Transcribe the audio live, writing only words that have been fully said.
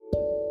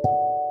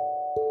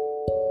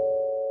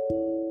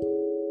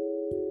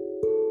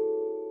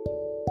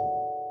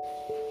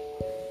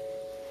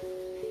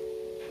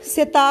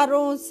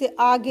सितारों से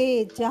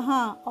आगे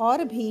जहां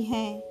और भी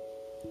हैं,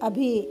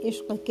 अभी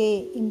इश्क के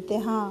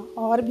इम्तिहां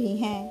और भी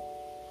हैं।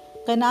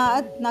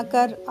 क़नाअत न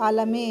कर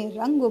आलमे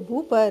रंग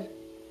बू पर,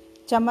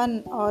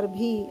 चमन और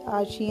भी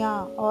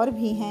आशियाँ और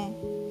भी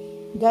हैं।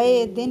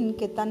 गए दिन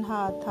के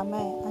तन्हा था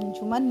मैं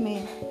अंजुमन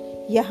में,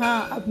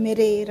 यहाँ अब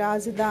मेरे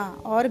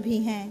राज़दां और भी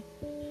हैं।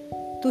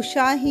 तू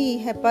शाही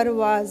है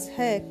परवाज़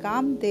है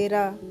काम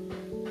तेरा,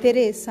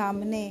 तेरे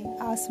सामने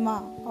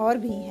आसमां और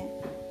भी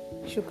हैं।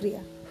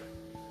 शुक्रिया।